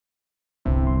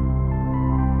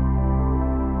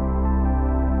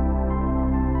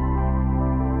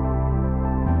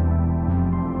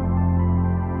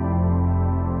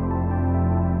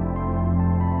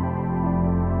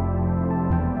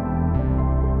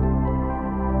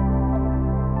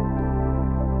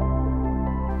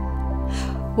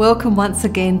Welcome once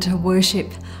again to worship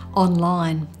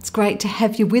online. It's great to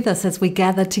have you with us as we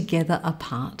gather together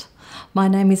apart. My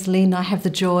name is Lynn. I have the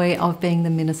joy of being the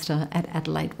minister at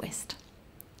Adelaide West.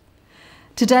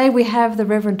 Today we have the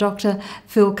Reverend Dr.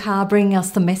 Phil Carr bringing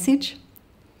us the message.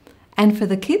 And for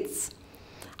the kids,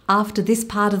 after this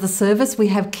part of the service, we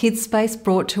have Kids Space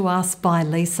brought to us by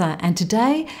Lisa. And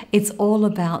today it's all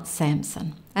about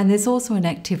Samson. And there's also an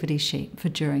activity sheet for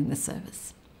during the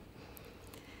service.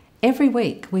 Every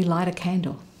week we light a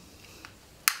candle,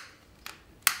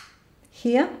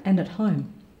 here and at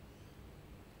home.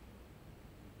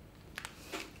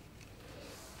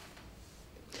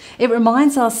 It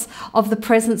reminds us of the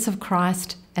presence of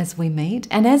Christ as we meet,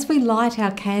 and as we light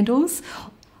our candles,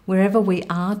 wherever we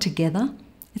are together,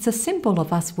 it's a symbol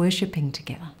of us worshipping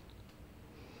together.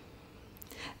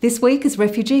 This week is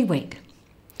Refugee Week,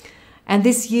 and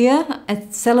this year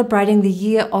it's celebrating the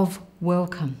year of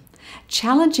welcome,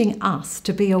 challenging us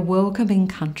to be a welcoming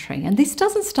country. And this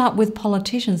doesn't start with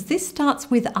politicians, this starts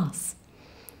with us.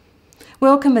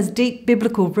 Welcome has deep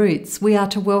biblical roots. We are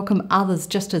to welcome others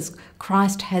just as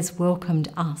Christ has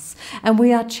welcomed us. And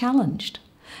we are challenged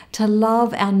to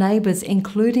love our neighbours,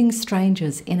 including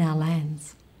strangers in our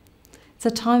lands. It's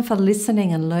a time for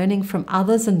listening and learning from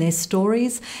others and their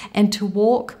stories, and to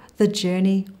walk the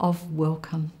journey of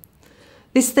welcome.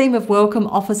 This theme of welcome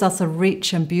offers us a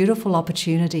rich and beautiful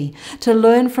opportunity to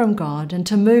learn from God and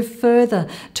to move further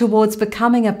towards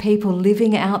becoming a people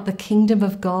living out the kingdom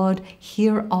of God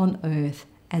here on earth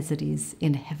as it is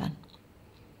in heaven.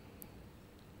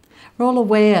 We're all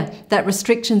aware that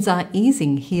restrictions are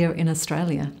easing here in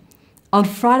Australia. On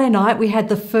Friday night, we had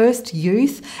the first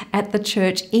youth at the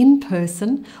church in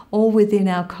person, all within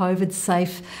our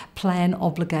COVID-safe plan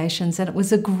obligations, and it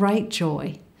was a great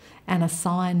joy and a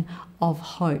sign of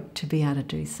hope to be able to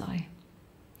do so.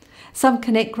 Some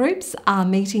Connect groups are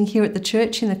meeting here at the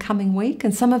church in the coming week,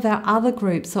 and some of our other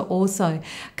groups are also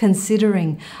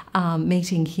considering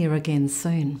meeting here again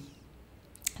soon.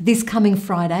 This coming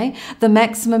Friday, the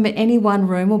maximum in any one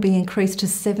room will be increased to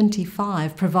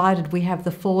 75, provided we have the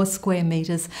 4 square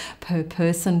metres per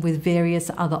person with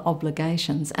various other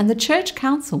obligations. And the Church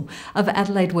Council of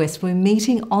Adelaide West were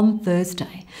meeting on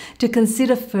Thursday to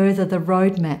consider further the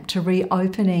roadmap to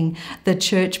reopening the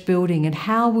church building and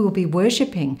how we'll be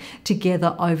worshipping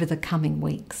together over the coming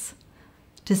weeks.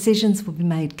 Decisions will be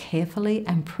made carefully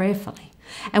and prayerfully,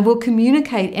 and we'll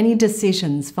communicate any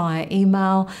decisions via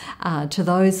email to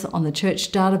those on the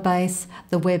church database,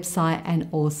 the website, and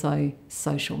also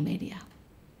social media.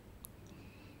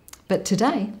 But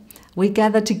today, we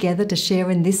gather together to share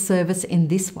in this service in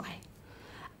this way,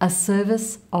 a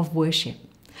service of worship,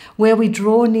 where we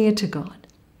draw near to God,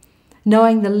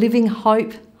 knowing the living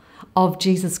hope of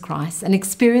Jesus Christ and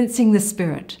experiencing the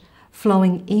Spirit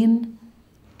flowing in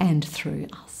and through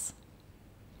us.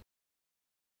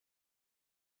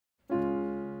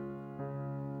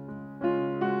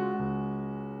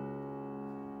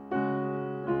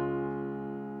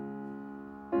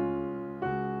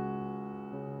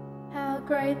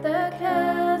 Great the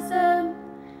chasm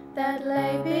that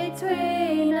lay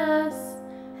between us,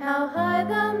 how high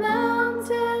the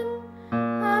mountain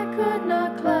I could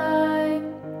not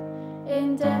climb.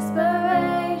 In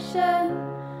desperation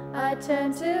I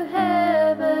turned to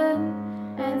heaven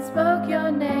and spoke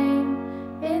your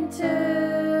name into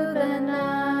the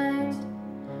night.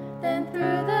 Then through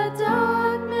the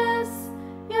darkness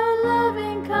your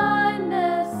loving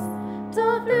kindness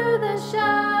tore through the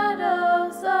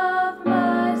shadows of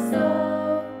my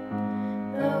soul.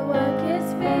 The work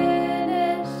is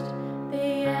finished, the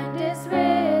end is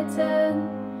written.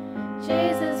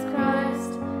 Jesus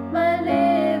Christ, my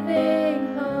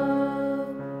living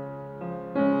hope.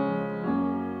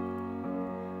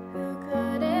 Who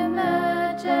could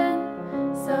imagine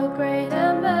so great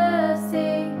a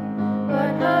mercy?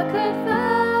 What heart could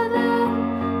fathom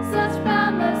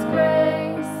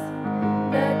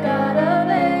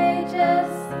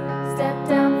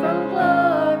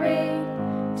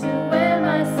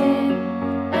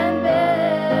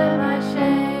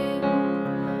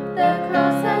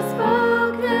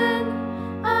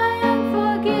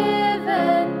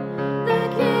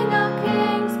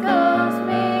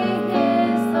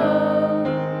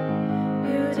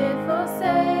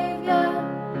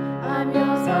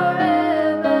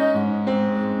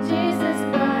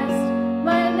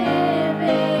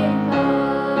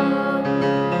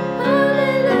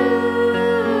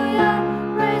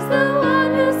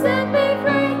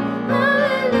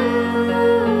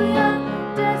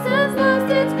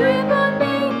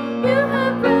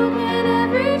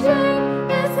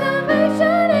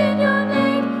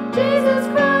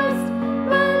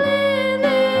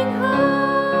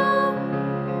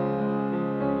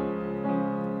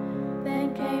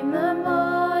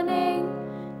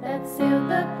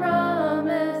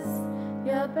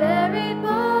buried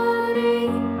body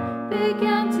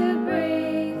began to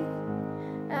breathe.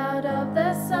 Out of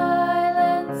the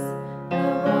silence, the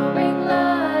roaring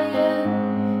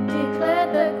lion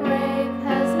declared the grave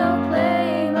has no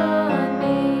claim on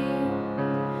me.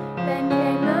 Then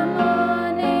came the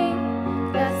morning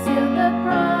that sealed the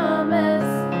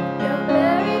promise. Your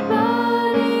buried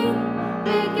body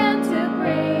began to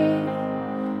breathe.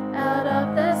 Out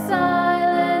of the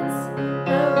silence,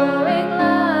 the roaring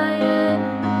lion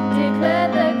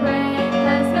declared the grave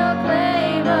has no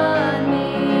claim on me.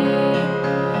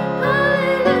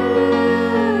 Hallelujah,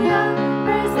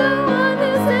 praise the one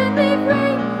who set me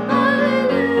free.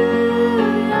 Hallelujah,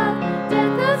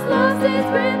 death has lost its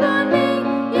grip on me.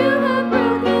 You have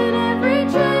broken every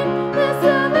chain. There's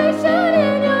salvation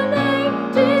in your name,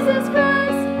 Jesus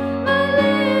Christ, my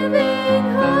living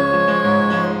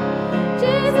hope.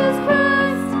 Jesus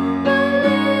Christ, my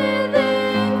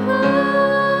living hope.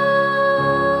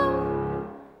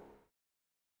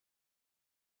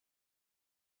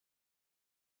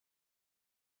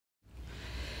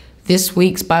 This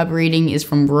week's Bible reading is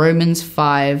from Romans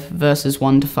 5, verses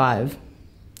 1 to 5.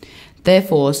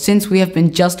 Therefore, since we have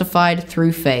been justified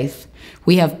through faith,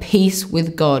 we have peace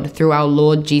with God through our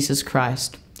Lord Jesus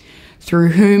Christ, through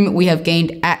whom we have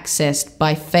gained access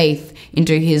by faith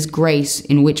into his grace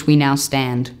in which we now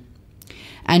stand.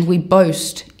 And we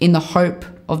boast in the hope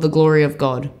of the glory of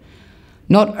God.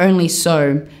 Not only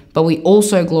so, but we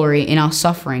also glory in our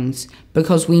sufferings,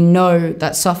 because we know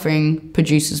that suffering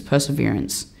produces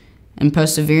perseverance, and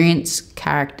perseverance,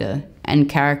 character, and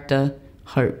character,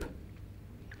 hope.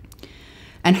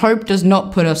 And hope does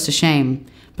not put us to shame,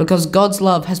 because God's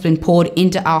love has been poured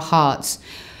into our hearts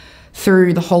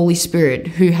through the Holy Spirit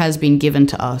who has been given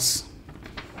to us.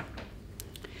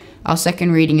 Our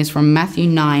second reading is from Matthew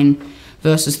 9,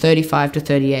 verses 35 to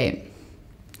 38.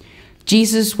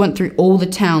 Jesus went through all the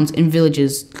towns and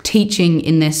villages, teaching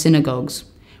in their synagogues,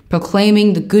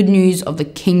 proclaiming the good news of the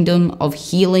kingdom, of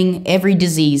healing every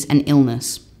disease and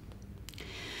illness.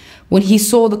 When he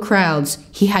saw the crowds,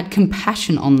 he had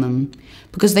compassion on them,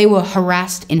 because they were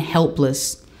harassed and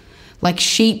helpless, like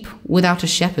sheep without a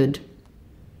shepherd.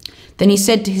 Then he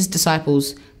said to his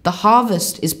disciples, "The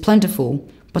harvest is plentiful,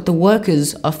 but the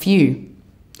workers are few.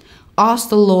 Ask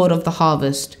the Lord of the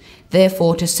harvest,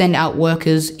 therefore, to send out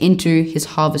workers into his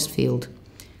harvest field."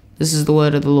 This is the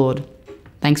word of the Lord.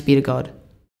 Thanks be to God.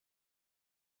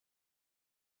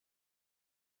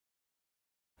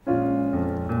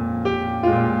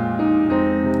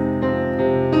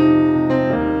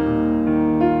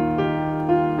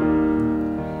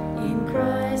 In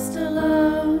Christ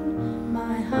alone,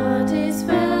 my heart is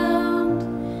found.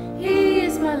 He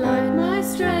is my light, my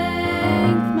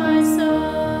strength, my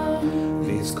song.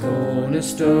 This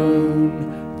cornerstone,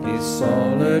 this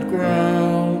solid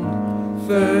ground,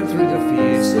 firm through the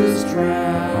fiercest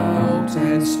drought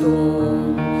and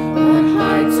storm. What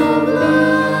heights of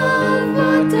love,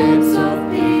 what depths of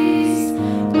peace,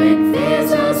 when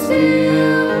fears are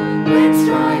still, when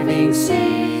striving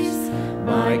cease.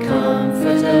 My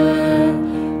comforter,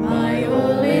 my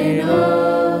all in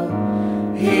all,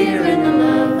 here in the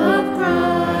love of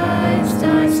Christ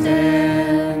I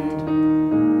stand.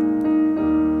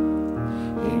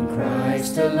 In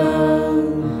Christ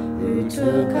alone, who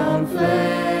took on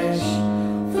flesh,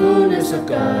 fullness of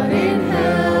God in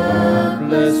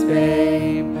helpless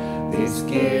babe, this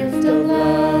gift of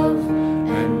love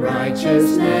and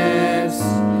righteousness,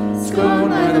 scorned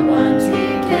by the ones he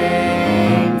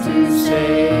came to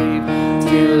save,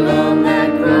 till on that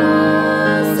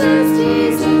cross as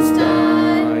Jesus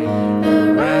died,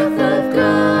 the wrath of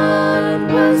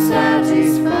God was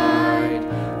satisfied.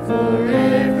 For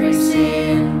every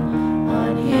sin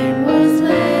on him was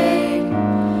laid,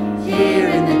 here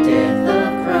in the death of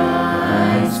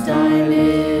Christ I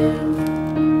live.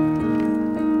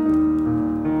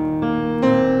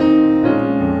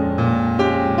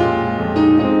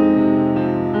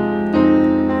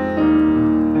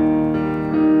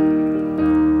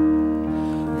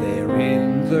 There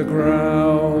in the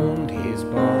ground his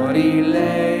body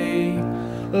lay,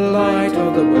 light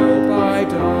of the world by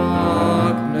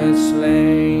darkness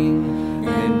slain,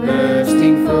 and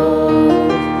bursting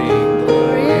forth in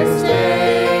glorious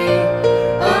day,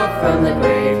 up from the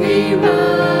grave he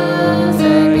rose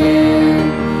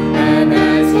again. And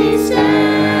as he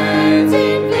stands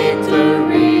in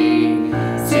victory,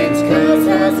 sin's curse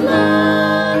has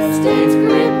lost its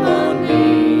grip on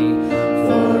me,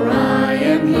 for I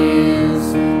am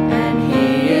his and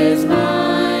he is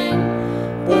mine,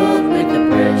 bought with the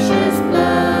precious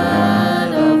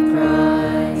blood of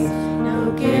Christ.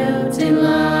 No guilt in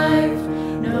life,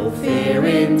 no fear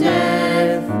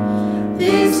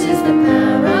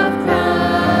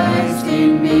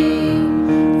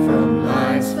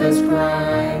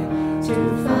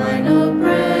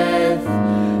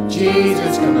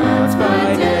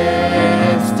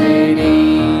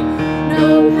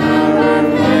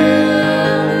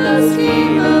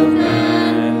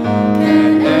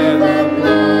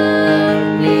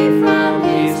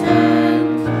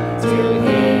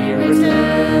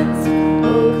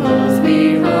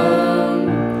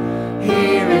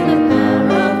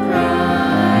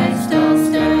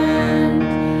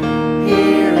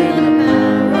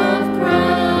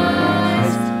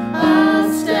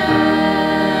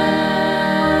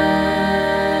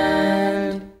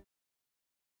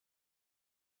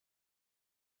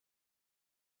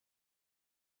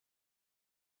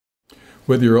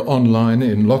Whether you're online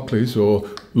in Lockleys or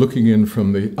looking in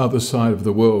from the other side of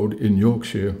the world in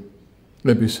Yorkshire,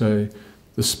 let me say,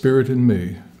 the Spirit in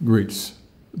me greets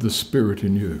the Spirit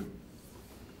in you.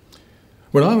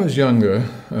 When I was younger,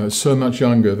 so much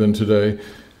younger than today,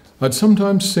 I'd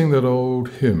sometimes sing that old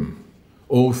hymn,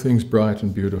 All Things Bright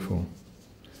and Beautiful.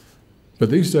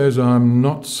 But these days I'm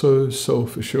not so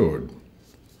self-assured.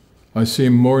 I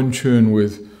seem more in tune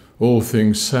with all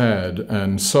things sad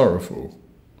and sorrowful.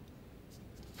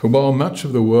 For while much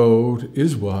of the world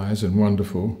is wise and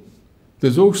wonderful,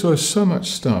 there's also so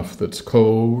much stuff that's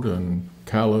cold and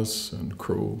callous and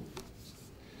cruel.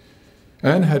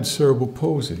 Anne had cerebral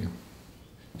palsy.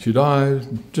 She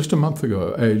died just a month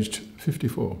ago, aged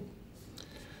 54.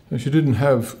 Now, she didn't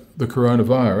have the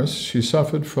coronavirus. She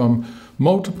suffered from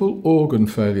multiple organ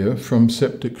failure from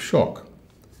septic shock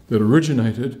that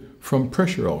originated from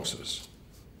pressure ulcers.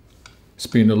 It's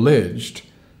been alleged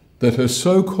that her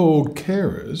so-called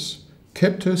carers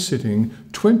kept her sitting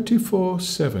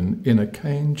 24/7 in a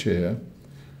cane chair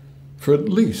for at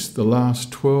least the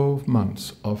last 12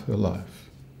 months of her life.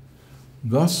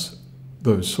 Thus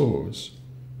those sores,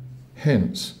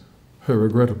 hence her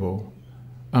regrettable,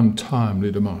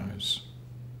 untimely demise.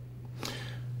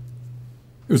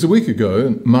 It was a week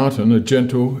ago, Martin, a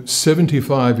gentle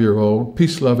 75-year-old,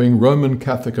 peace-loving Roman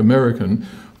Catholic American,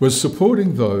 was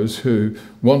supporting those who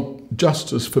want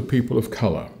justice for people of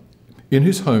colour in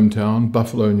his hometown,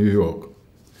 Buffalo, New York.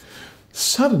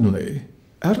 Suddenly,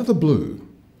 out of the blue,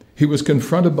 he was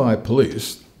confronted by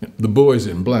police, the boys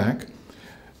in black,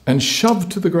 and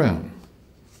shoved to the ground.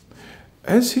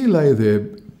 As he lay there,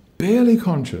 barely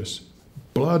conscious,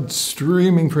 blood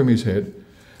streaming from his head,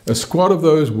 a squad of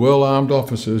those well-armed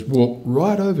officers walked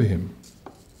right over him.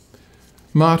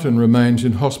 Martin remains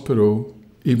in hospital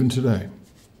even today,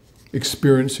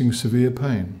 experiencing severe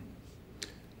pain,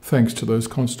 thanks to those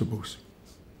constables.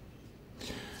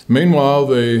 Meanwhile,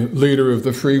 the leader of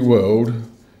the free world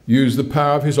used the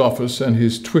power of his office and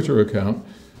his Twitter account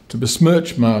to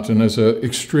besmirch Martin as an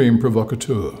extreme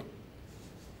provocateur.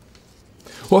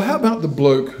 Or how about the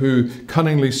bloke who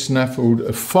cunningly snaffled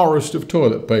a forest of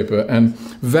toilet paper and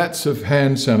vats of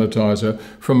hand sanitizer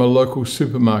from a local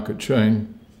supermarket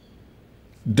chain,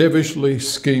 devilishly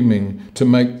scheming to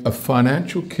make a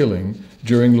financial killing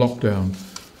during lockdown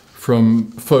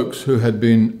from folks who had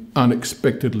been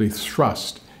unexpectedly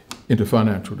thrust into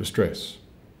financial distress?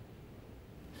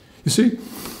 You see,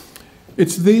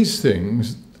 it's these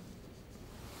things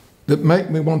that make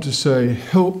me want to say,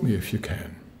 help me if you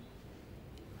can.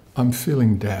 I'm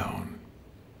feeling down.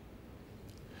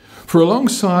 For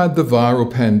alongside the viral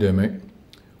pandemic,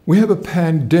 we have a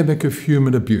pandemic of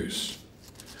human abuse.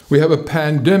 We have a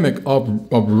pandemic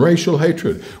of racial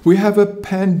hatred. We have a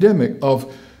pandemic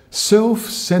of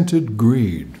self-centered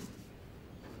greed.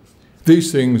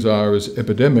 These things are as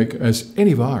epidemic as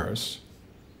any virus.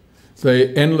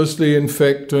 They endlessly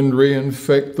infect and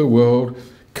reinfect the world,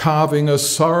 carving a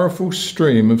sorrowful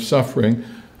stream of suffering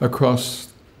across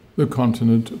the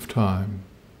continent of time.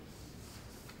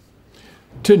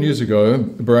 10 years ago,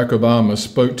 Barack Obama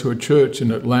spoke to a church in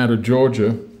Atlanta,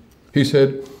 Georgia. He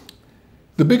said,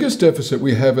 "The biggest deficit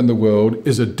we have in the world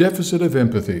is a deficit of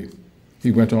empathy."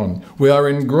 He went on, "We are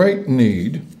in great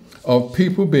need of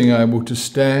people being able to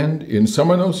stand in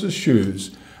someone else's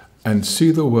shoes and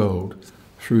see the world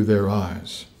through their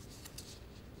eyes."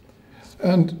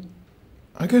 And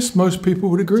I guess most people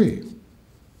would agree.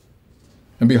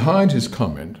 And behind his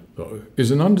comment, though,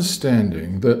 is an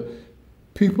understanding that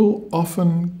people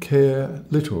often care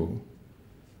little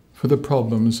for the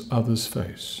problems others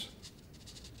face.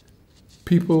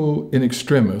 People in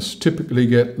extremis typically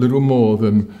get little more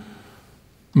than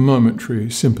momentary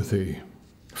sympathy,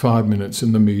 5 minutes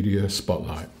in the media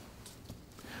spotlight.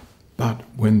 But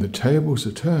when the tables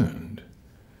are turned,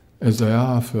 as they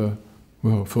are for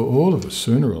all of us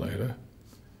sooner or later,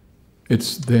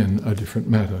 it's then a different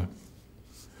matter.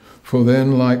 For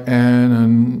then, like Anne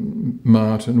and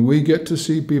Martin, we get to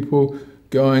see people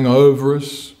going over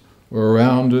us or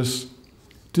around us,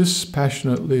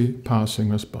 dispassionately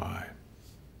passing us by.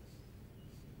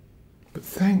 But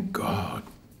thank God,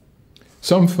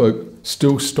 some folk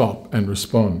still stop and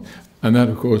respond. And that,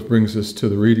 of course, brings us to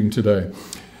the reading today.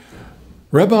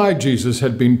 Rabbi Jesus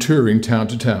had been touring town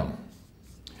to town,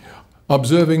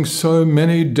 observing so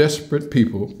many desperate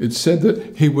people. It said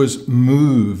that he was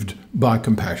moved by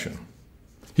compassion.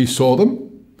 He saw them,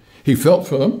 he felt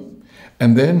for them,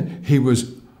 and then he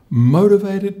was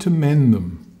motivated to mend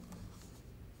them.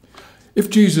 If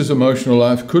Jesus' emotional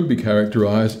life could be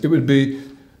characterized, it would be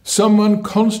someone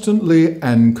constantly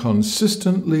and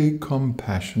consistently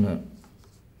compassionate.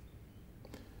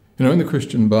 You know, in the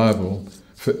Christian Bible,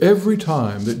 for every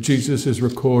time that Jesus is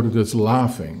recorded as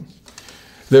laughing,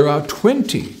 there are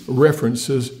 20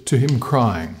 references to him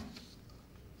crying.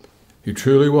 He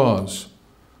truly was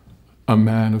a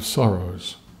man of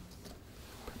sorrows.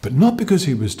 But not because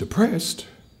he was depressed,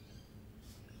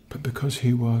 but because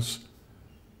he was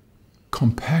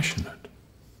compassionate.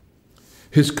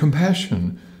 His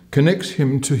compassion connects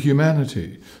him to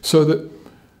humanity so that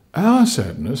our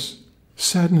sadness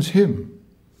saddens him.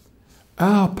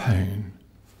 Our pain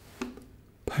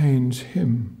pains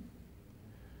him.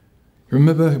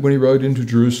 Remember when he rode into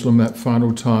Jerusalem that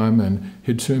final time and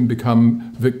he'd soon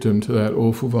become victim to that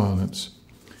awful violence?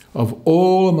 Of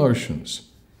all emotions,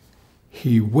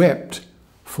 he wept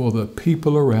for the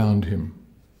people around him.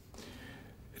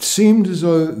 It seemed as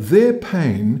though their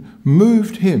pain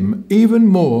moved him even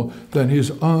more than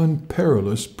his own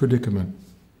perilous predicament.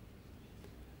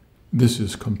 This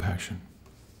is compassion.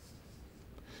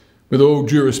 With all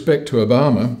due respect to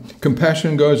Obama,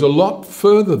 compassion goes a lot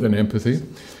further than empathy.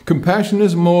 Compassion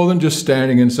is more than just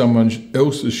standing in someone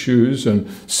else's shoes and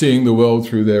seeing the world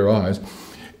through their eyes.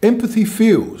 Empathy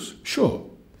feels, sure,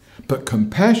 but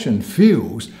compassion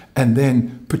feels and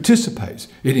then participates.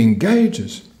 It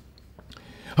engages.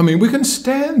 I mean, we can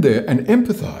stand there and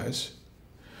empathize,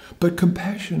 but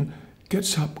compassion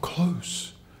gets up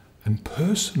close and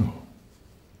personal.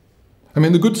 I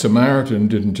mean, the Good Samaritan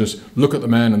didn't just look at the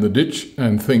man in the ditch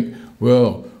and think,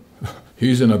 well,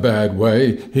 he's in a bad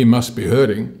way, he must be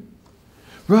hurting.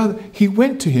 Rather, he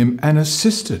went to him and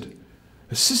assisted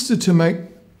to make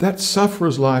that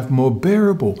sufferer's life more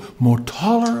bearable, more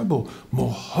tolerable,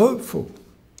 more hopeful.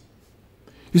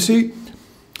 You see,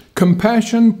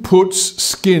 compassion puts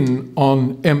skin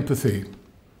on empathy.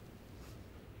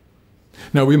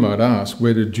 Now, we might ask,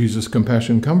 where did Jesus'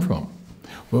 compassion come from?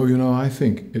 Well, you know, I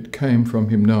think it came from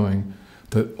him knowing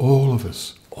that all of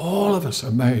us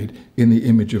are made in the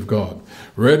image of God.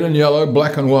 Red and yellow,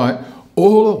 black and white,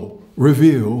 all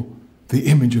reveal the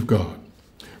image of God.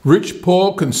 Rich,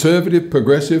 poor, conservative,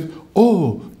 progressive,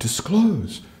 all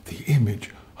disclose the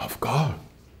image of God.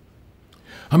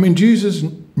 I mean, Jesus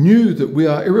knew that we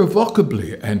are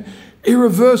irrevocably and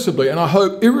irreversibly, and I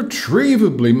hope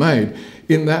irretrievably made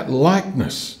in that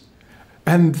likeness,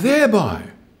 and thereby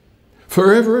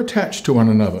forever attached to one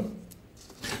another,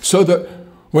 so that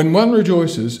when one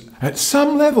rejoices, at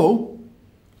some level,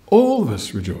 all of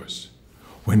us rejoice.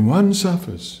 When one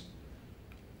suffers,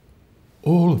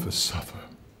 all of us suffer,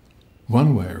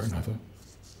 one way or another.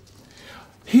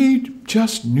 He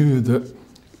just knew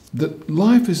that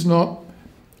life is not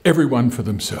everyone for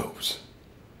themselves,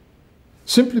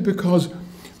 simply because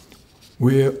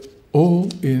we're all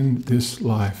in this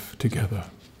life together.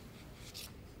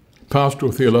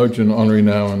 Pastoral theologian Henri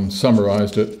Nouwen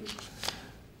summarised it.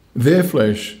 Their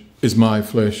flesh is my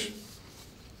flesh.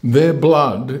 Their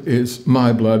blood is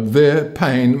my blood. Their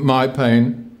pain, my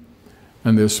pain.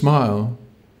 And their smile,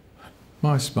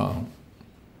 my smile.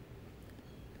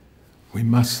 We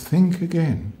must think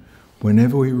again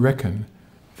whenever we reckon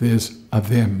there's a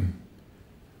them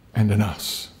and an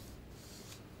us.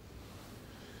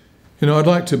 You know, I'd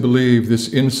like to believe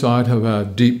this insight of our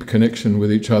deep connection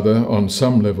with each other on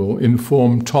some level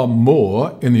informed Tom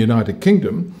Moore in the United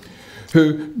Kingdom,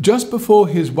 who just before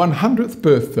his 100th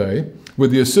birthday, with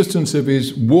the assistance of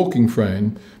his walking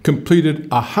frame, completed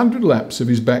 100 laps of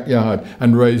his backyard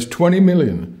and raised 20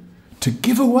 million to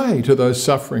give away to those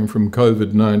suffering from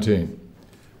COVID-19.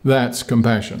 That's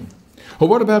compassion. Or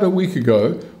what about a week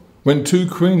ago, when two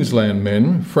Queensland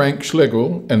men, Frank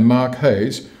Schlegel and Mark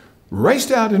Hayes,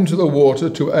 raced out into the water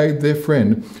to aid their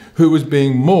friend who was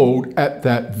being mauled at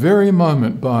that very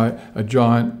moment by a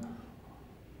giant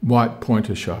white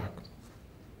pointer shark.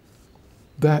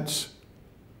 That's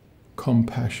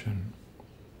compassion.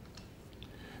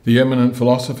 The eminent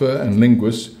philosopher and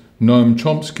linguist Noam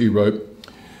Chomsky wrote,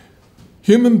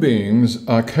 "Human beings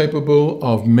are capable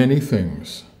of many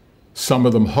things, some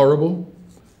of them horrible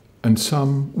and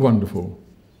some wonderful.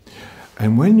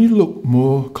 And when you look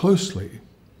more closely,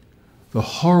 the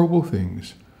horrible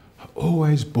things are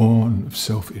always born of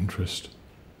self-interest,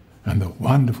 and the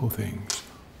wonderful things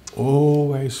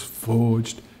always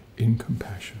forged in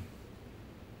compassion."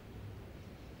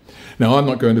 Now, I'm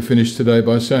not going to finish today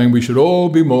by saying we should all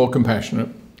be more compassionate.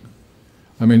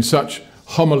 I mean, such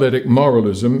homiletic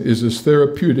moralism is as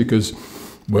therapeutic as,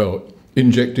 well,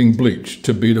 injecting bleach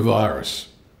to beat a virus.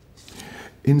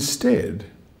 Instead,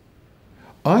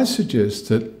 I suggest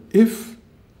that if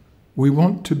we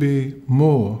want to be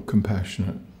more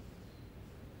compassionate,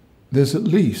 there's at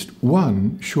least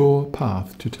one sure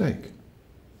path to take.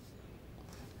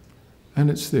 And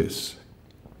it's this: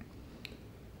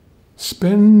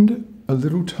 spend a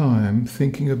little time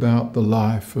thinking about the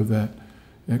life of that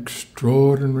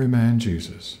extraordinary man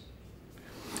Jesus.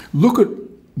 Look at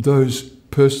those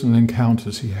personal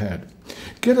encounters he had.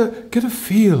 Get a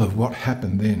feel of what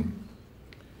happened then.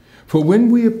 For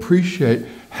when we appreciate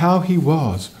how he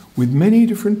was with many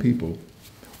different people,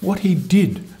 what he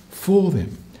did for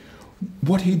them,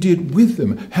 what he did with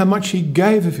them, how much he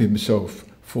gave of himself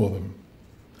for them,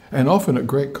 and often at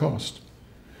great cost,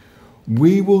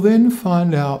 we will then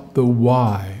find out the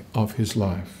why of his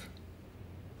life,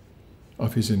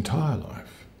 of his entire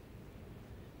life.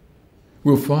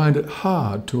 We'll find it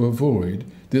hard to avoid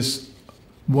this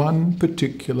one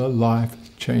particular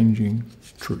life-changing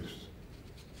truth,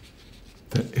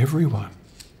 that everyone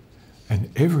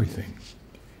and everything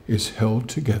is held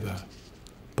together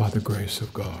by the grace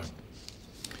of God.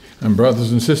 And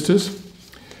brothers and sisters,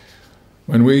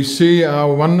 when we see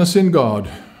our oneness in God,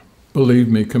 believe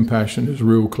me, compassion is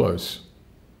real close.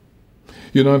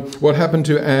 You know, what happened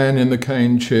to Anne in the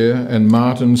cane chair and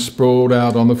Martin sprawled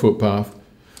out on the footpath?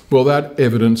 Well, that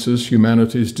evidences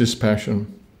humanity's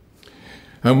dispassion.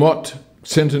 And what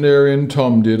centenarian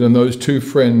Tom did and those two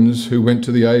friends who went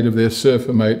to the aid of their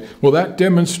surfer mate, well, that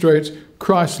demonstrates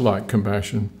Christ-like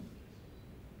compassion.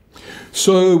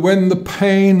 So when the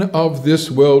pain of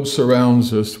this world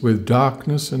surrounds us with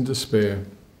darkness and despair,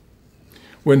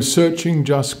 when searching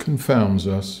just confounds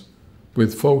us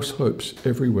with false hopes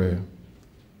everywhere,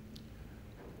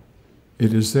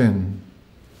 it is then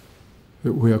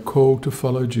that we are called to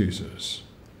follow Jesus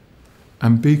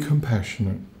and be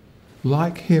compassionate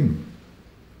like him,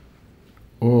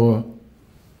 or,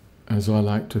 as I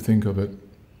like to think of it,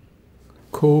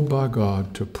 called by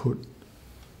God to put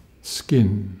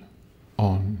skin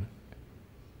on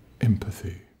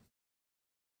empathy.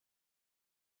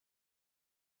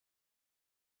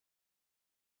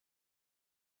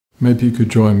 Maybe you could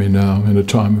join me now in a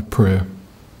time of prayer.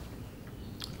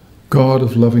 God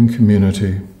of loving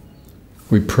community,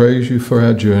 we praise you for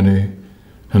our journey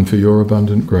and for your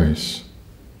abundant grace.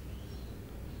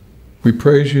 We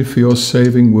praise you for your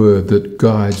saving word that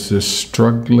guides this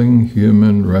struggling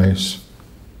human race.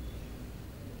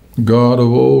 God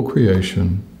of all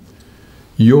creation,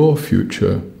 your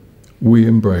future we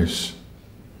embrace,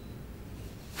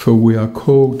 for we are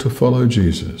called to follow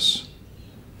Jesus,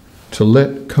 to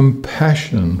let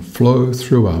compassion flow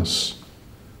through us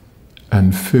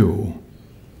and fill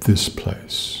this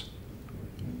place.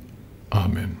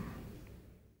 Amen.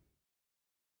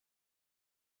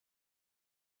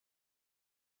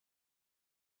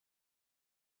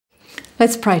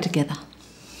 Let's pray together.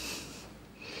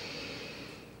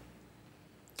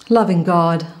 Loving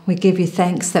God, we give you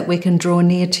thanks that we can draw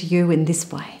near to you in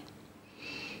this way,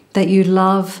 that you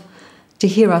love to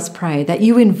hear us pray, that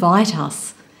you invite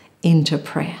us into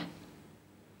prayer.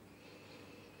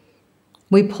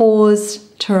 We pause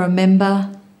to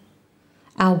remember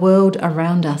our world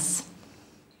around us.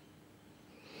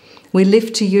 We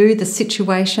lift to you the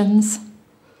situations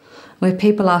where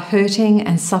people are hurting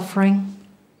and suffering,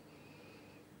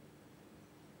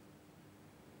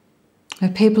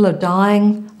 where people are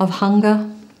dying of hunger,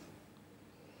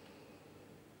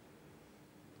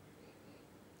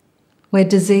 where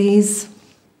disease,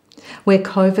 where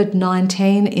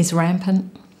COVID-19 is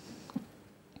rampant.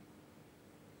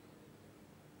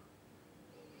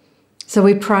 So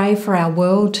we pray for our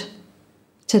world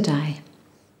today.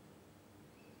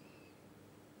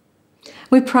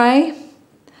 We pray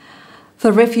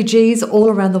for refugees all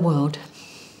around the world.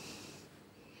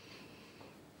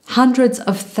 Hundreds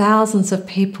of thousands of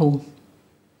people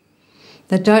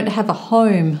that don't have a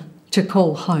home to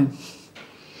call home.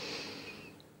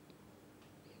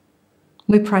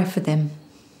 We pray for them.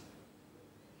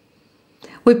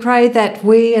 We pray that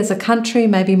we as a country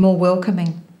may be more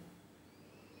welcoming,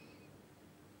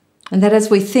 and that as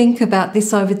we think about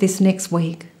this over this next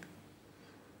week,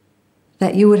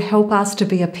 that you would help us to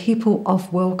be a people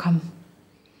of welcome,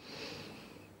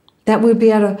 that we'll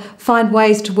be able to find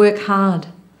ways to work hard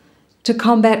to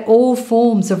combat all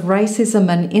forms of racism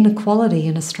and inequality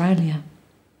in Australia.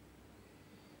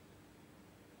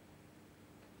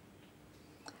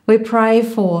 We pray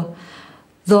for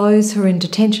those who are in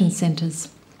detention centres.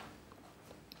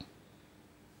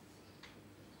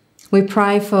 We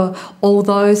pray for all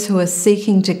those who are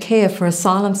seeking to care for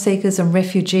asylum seekers and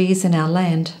refugees in our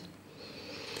land,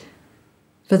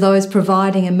 for those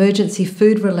providing emergency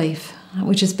food relief,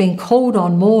 which has been called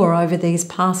on more over these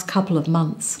past couple of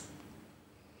months.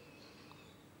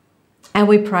 And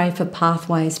we pray for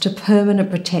pathways to permanent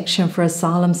protection for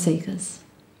asylum seekers,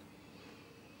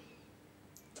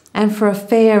 and for a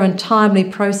fair and timely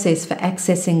process for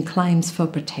accessing claims for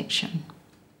protection.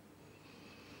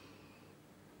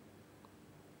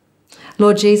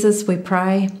 Lord Jesus, we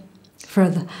pray for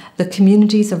the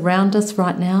communities around us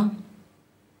right now.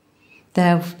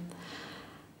 That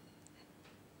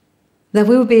we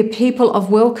will be a people of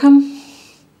welcome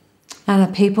and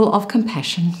a people of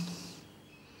compassion.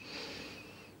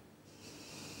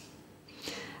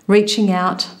 Reaching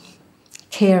out,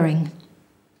 caring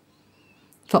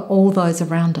for all those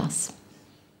around us.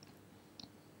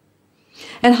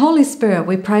 And Holy Spirit,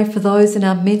 we pray for those in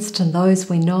our midst and those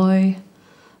we know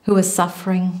who are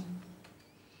suffering,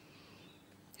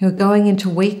 who are going into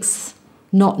weeks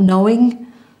not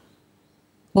knowing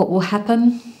what will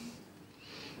happen,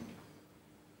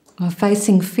 are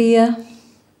facing fear,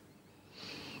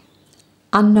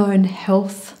 unknown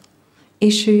health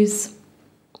issues,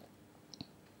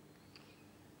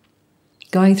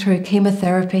 going through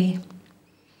chemotherapy,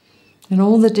 and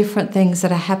all the different things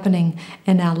that are happening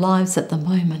in our lives at the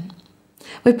moment.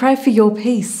 We pray for your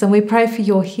peace and we pray for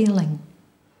your healing,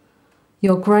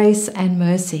 your grace and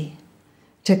mercy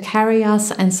to carry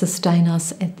us and sustain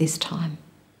us at this time.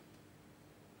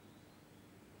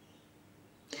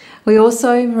 We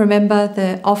also remember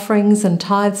the offerings and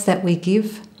tithes that we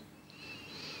give.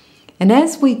 And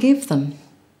as we give them,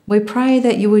 we pray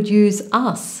that you would use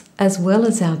us as well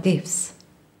as our gifts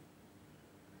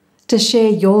to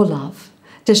share your love,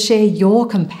 to share your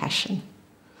compassion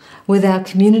with our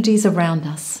communities around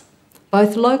us,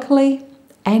 both locally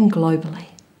and globally.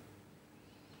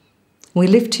 We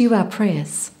lift to you our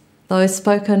prayers, those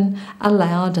spoken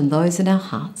aloud and those in our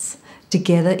hearts,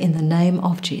 together in the name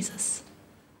of Jesus.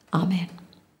 Amen.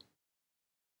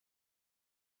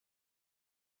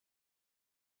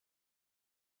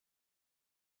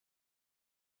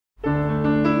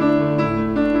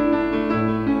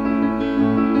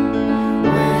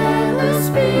 Where the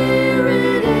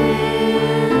Spirit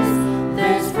is,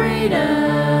 there's freedom.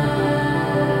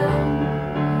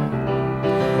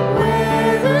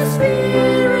 Where the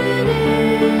Spirit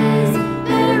is,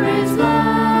 there is life.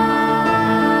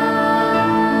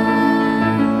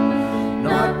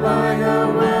 Not by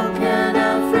our will can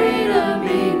our freedom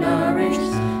be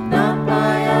nourished, not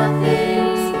by our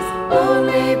things,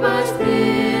 only by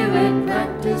Spirit.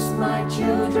 Practice, my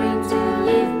children, to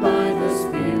live by the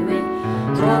Spirit.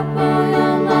 Drop all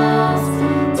your masks,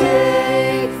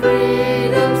 take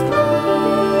freedom's clothing.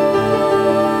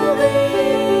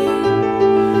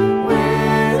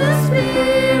 Where the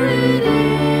Spirit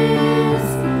is,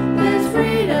 there's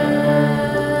freedom.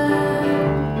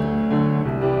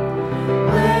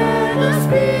 Where the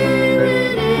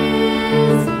Spirit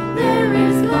is, there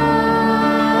is life.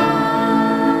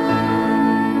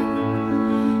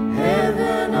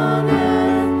 Heaven on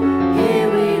earth, here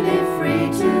we live free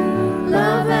to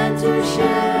love and to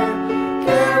share,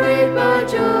 carried by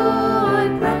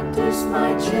joy. Practice,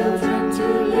 my children, to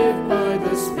live by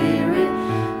the Spirit,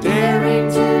 daring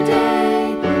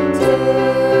today to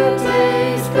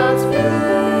taste God's future.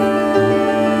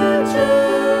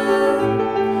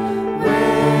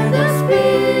 Where the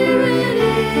Spirit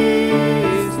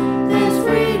is, there's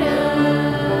freedom.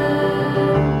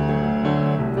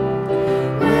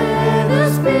 Where the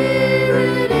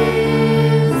Spirit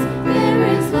is, there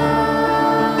is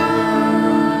life.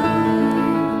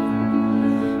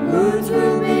 Wounds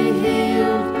will be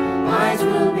healed, eyes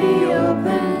will be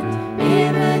opened,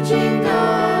 imaging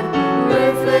God,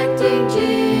 reflecting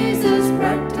Jesus.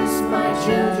 Practice, my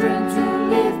children, to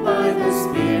live by the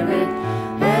Spirit.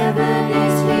 Heaven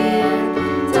is here,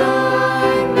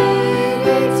 time made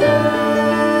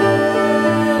eternal.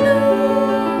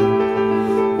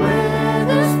 Where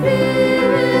the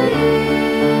Spirit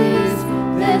is,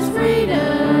 there's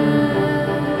freedom.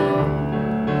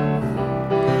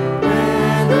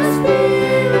 Where the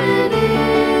Spirit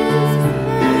is,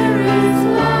 there is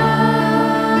life.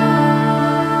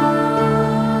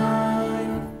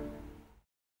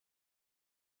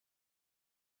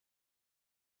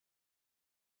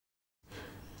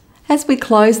 As we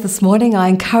close this morning, I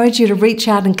encourage you to reach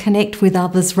out and connect with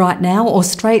others right now or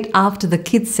straight after the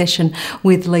kids session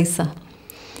with Lisa.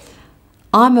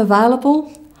 I'm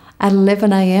available at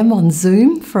 11 a.m. on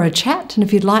Zoom for a chat, and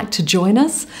if you'd like to join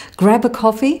us, grab a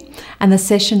coffee, and the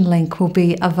session link will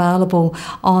be available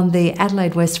on the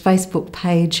Adelaide West Facebook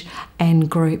page and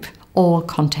group, or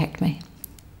contact me.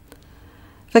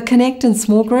 For Connect and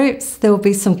small groups, there will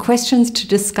be some questions to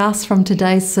discuss from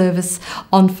today's service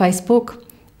on Facebook.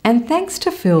 And thanks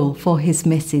to Phil for his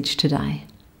message today.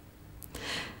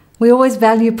 We always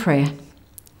value prayer,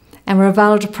 and we're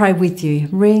available to pray with you.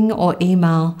 Ring or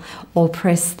email or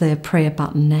press the prayer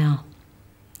button now.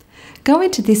 Go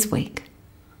into this week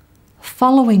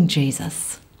following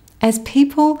Jesus as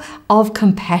people of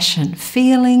compassion,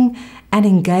 feeling and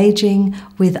engaging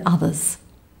with others.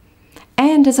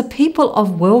 And as a people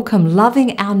of welcome,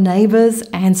 loving our neighbours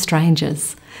and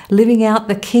strangers, living out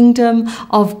the kingdom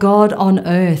of God on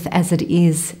earth as it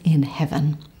is in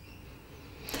heaven.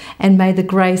 And may the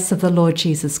grace of the Lord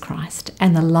Jesus Christ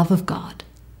and the love of God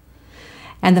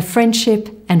and the friendship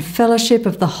and fellowship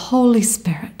of the Holy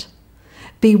Spirit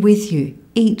be with you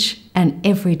each and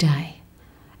every day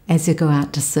as you go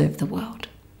out to serve the world.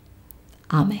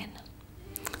 Amen.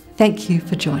 Thank you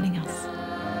for joining us.